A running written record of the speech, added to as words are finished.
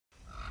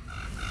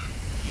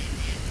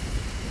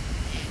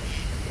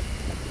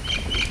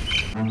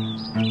Now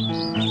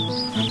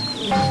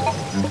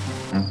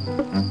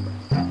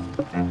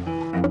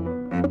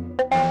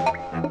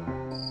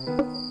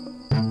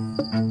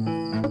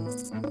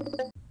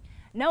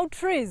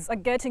trees are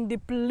getting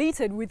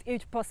depleted with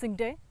each passing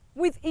day,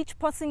 with each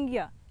passing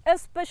year,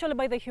 especially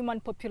by the human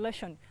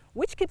population,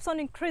 which keeps on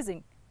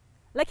increasing.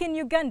 Like in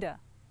Uganda,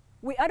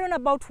 we add on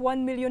about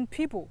 1 million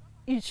people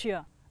each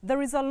year.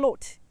 There is a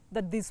lot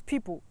that these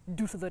people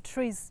do to the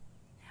trees.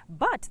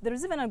 But there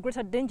is even a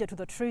greater danger to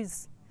the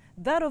trees,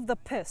 that of the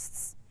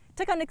pests.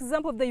 Take an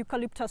example of the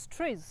eucalyptus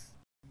trees.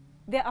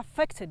 They are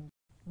affected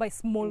by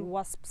small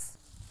wasps.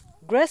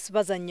 Grace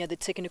Bazanya, the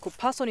technical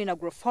person in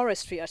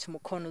agroforestry at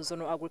Mukono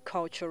Zonal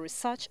Agricultural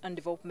Research and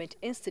Development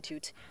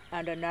Institute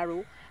under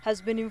NARU, has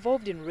been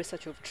involved in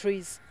research of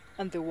trees,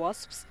 and the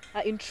wasps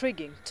are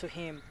intriguing to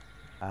him.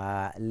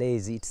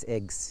 Lays its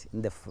eggs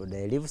in the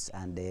leaves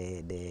and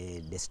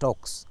the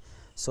stalks.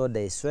 So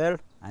they swell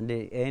and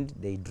the end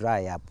they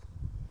dry up.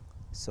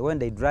 So when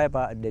they dry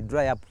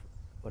up,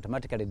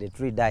 automatically the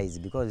tree dies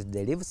because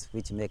the leaves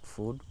which make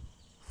food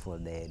for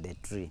the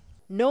tree.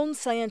 Known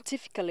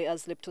scientifically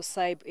as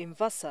Leptocybe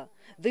inversa,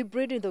 they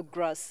breed in the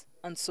grass,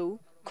 and so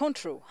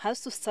control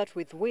has to start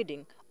with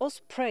weeding or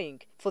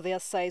spraying, for their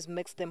size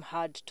makes them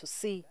hard to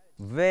see.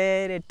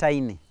 Very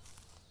tiny.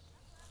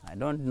 I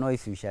don't know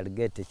if you shall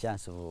get a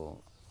chance of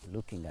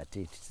looking at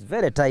it. It's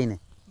very tiny.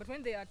 But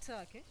when they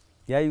attack, eh?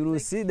 Yeah, you will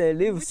see the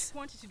leaves. Which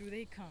quantity do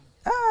they come?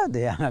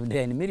 They are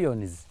in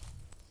millions.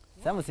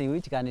 What? Something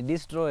which can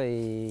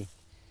destroy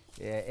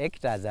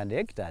hectares and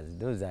hectares,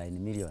 those are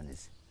in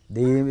millions.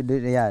 They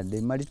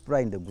multiply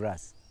in the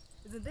grass.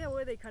 Isn't there a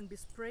way they can be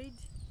sprayed?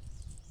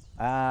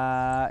 They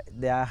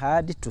are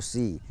hard to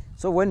see.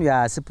 So when you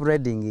are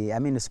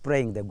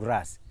spraying the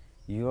grass,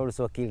 you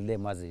also kill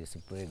them as you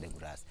spray the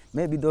grass.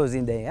 Maybe those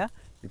in there,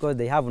 because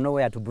they have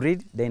nowhere to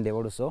breed, then they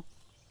also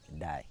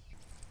die.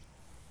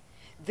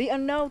 They are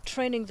now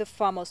training the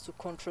farmers to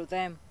control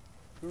them.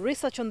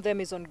 Research on them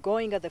is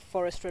ongoing at the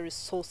Forestry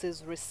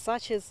Resources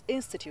Researchers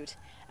Institute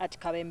at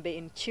Kabembe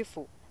in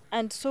Chifu.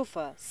 And so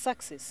far,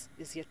 success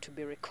is yet to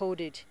be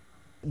recorded.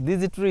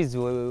 These trees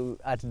were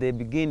at the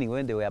beginning,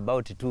 when they were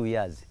about 2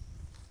 years,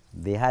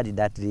 they had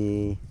that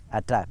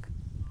attack.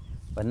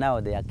 But now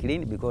they are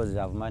clean because they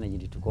have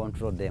managed to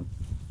control them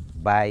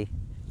by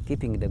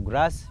keeping the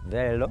grass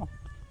very low,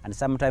 and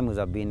sometimes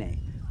have been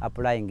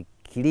applying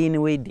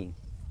clean weeding.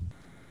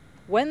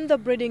 When the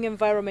breeding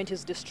environment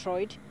is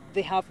destroyed,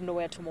 they have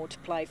nowhere to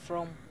multiply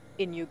from.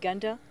 In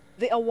Uganda,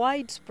 they are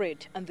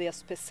widespread, and they are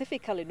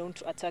specifically known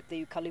to attack the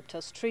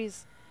eucalyptus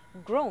trees,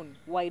 grown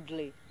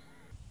widely.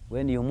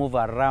 When you move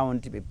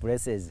around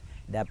places,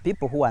 there are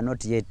people who are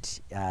not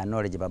yet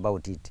knowledgeable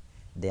about it.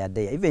 They are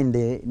there, even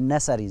the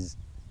nurseries.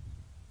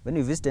 When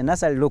you visit a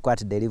nursery, look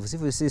at the leaves.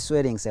 If you see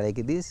swellings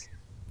like this,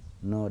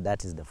 no,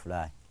 that is the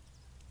fly.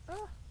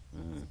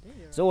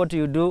 So what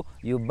you do,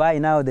 you buy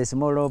now the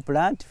small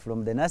plant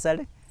from the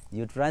nursery,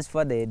 you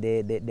transfer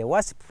the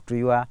wasp to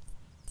your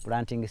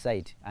planting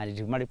site, and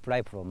it will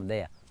multiply from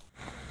there.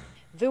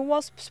 The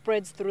wasp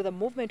spreads through the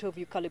movement of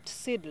eucalyptus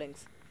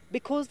seedlings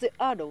because the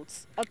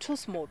adults are too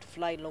small to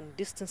fly long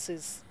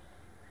distances.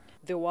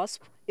 The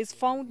wasp is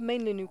found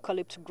mainly in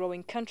eucalypt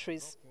growing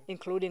countries,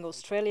 including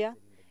Australia,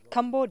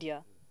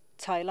 Cambodia,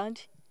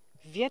 Thailand,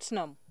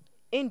 Vietnam,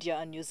 India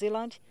and New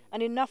Zealand,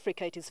 and in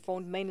Africa it is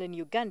found mainly in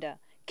Uganda,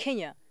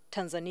 Kenya,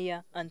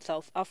 Tanzania and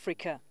South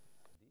Africa.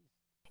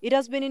 It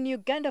has been in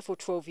Uganda for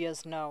 12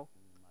 years now.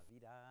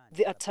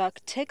 The attack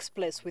takes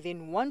place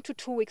within 1 to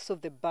 2 weeks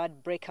of the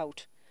bud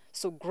breakout,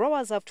 so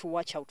growers have to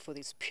watch out for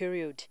this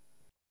period.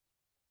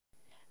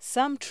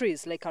 Some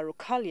trees like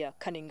Araucaria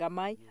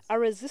caningamai are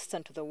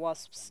resistant to the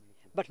wasps,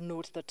 but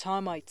not the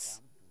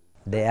termites.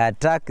 They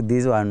attack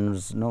these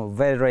ones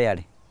very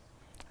rarely,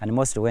 and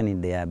mostly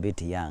when they are a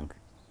bit young.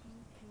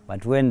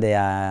 But when they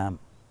are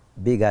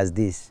big as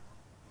this,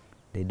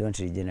 they don't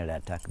generally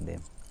attack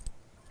them.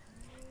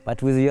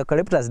 But with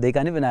eucalyptus, they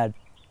can even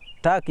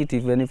attack it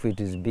even if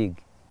it is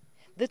big.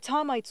 The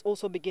termites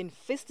also begin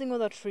feasting on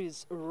the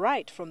trees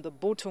right from the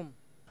bottom.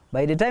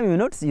 By the time you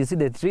notice, you see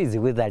the trees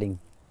withering.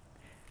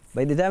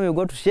 By the time you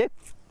go to shake,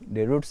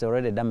 the roots are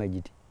already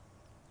damaged.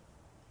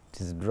 It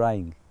is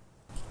drying.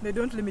 They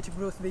don't limit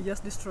growth, they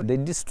just destroy. They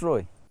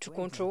destroy. To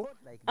control,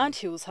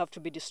 anthills have to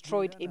be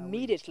destroyed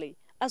immediately,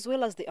 as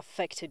well as the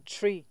affected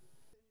tree.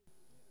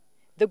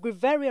 The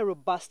Grevillea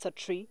robusta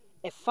tree,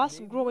 a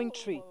fast-growing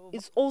tree,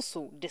 is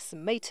also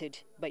decimated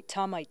by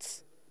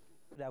termites.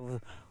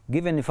 I've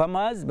given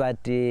farmers, but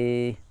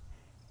we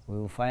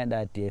will find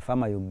that a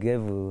farmer you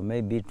gave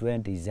maybe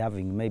 20 is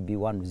having maybe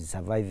one who is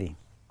surviving.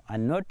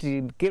 And not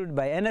killed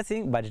by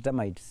anything but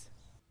termites.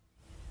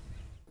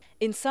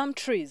 In some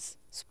trees,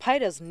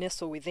 spiders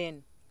nestle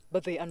within,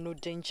 but they are no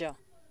danger.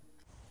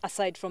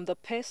 Aside from the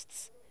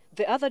pests,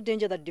 the other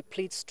danger that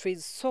depletes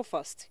trees so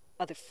fast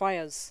are the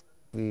fires.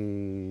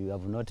 We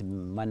have not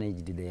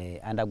managed the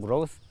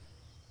undergrowth,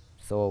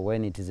 so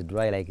when it is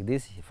dry like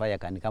this, fire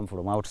can come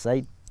from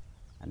outside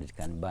and it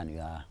can burn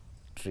your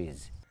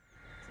trees.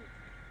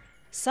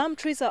 Some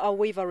trees are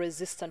however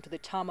resistant to the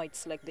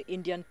termites like the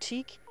Indian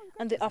teak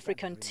and the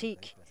African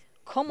teak,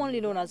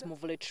 commonly known as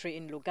movule tree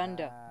in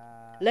Luganda.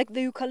 Like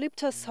the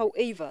eucalyptus,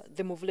 however,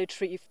 the movule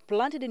tree, if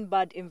planted in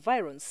bad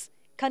environs,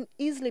 can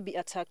easily be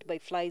attacked by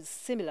flies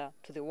similar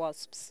to the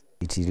wasps.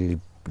 It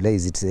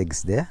lays its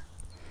eggs there.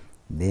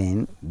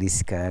 Then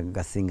this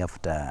thing,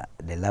 after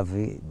the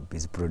larvae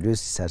is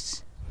produced,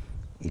 starts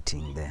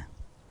eating there.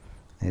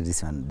 And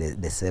this one,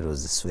 the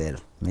cells swell,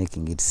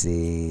 making its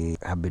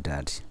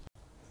habitat.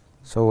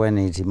 So when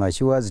it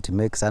matures, it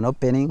makes an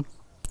opening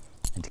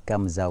and it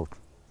comes out.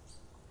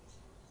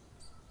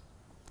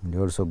 And it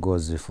also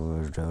goes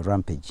for the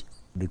rampage.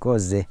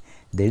 Because the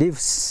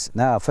leaves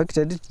now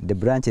affected, the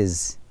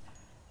branches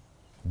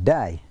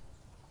die.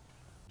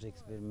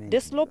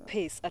 The slow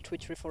pace at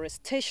which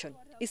reforestation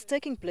is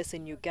taking place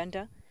in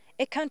Uganda,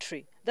 a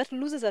country that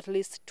loses at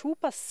least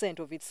 2%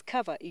 of its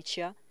cover each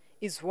year,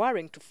 is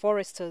worrying to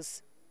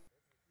foresters.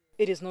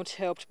 It is not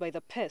helped by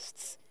the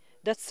pests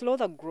that slow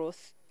the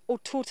growth or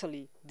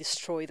totally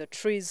destroy the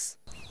trees.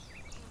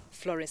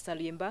 Florence,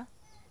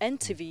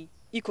 NTV,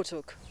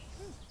 EcoTalk.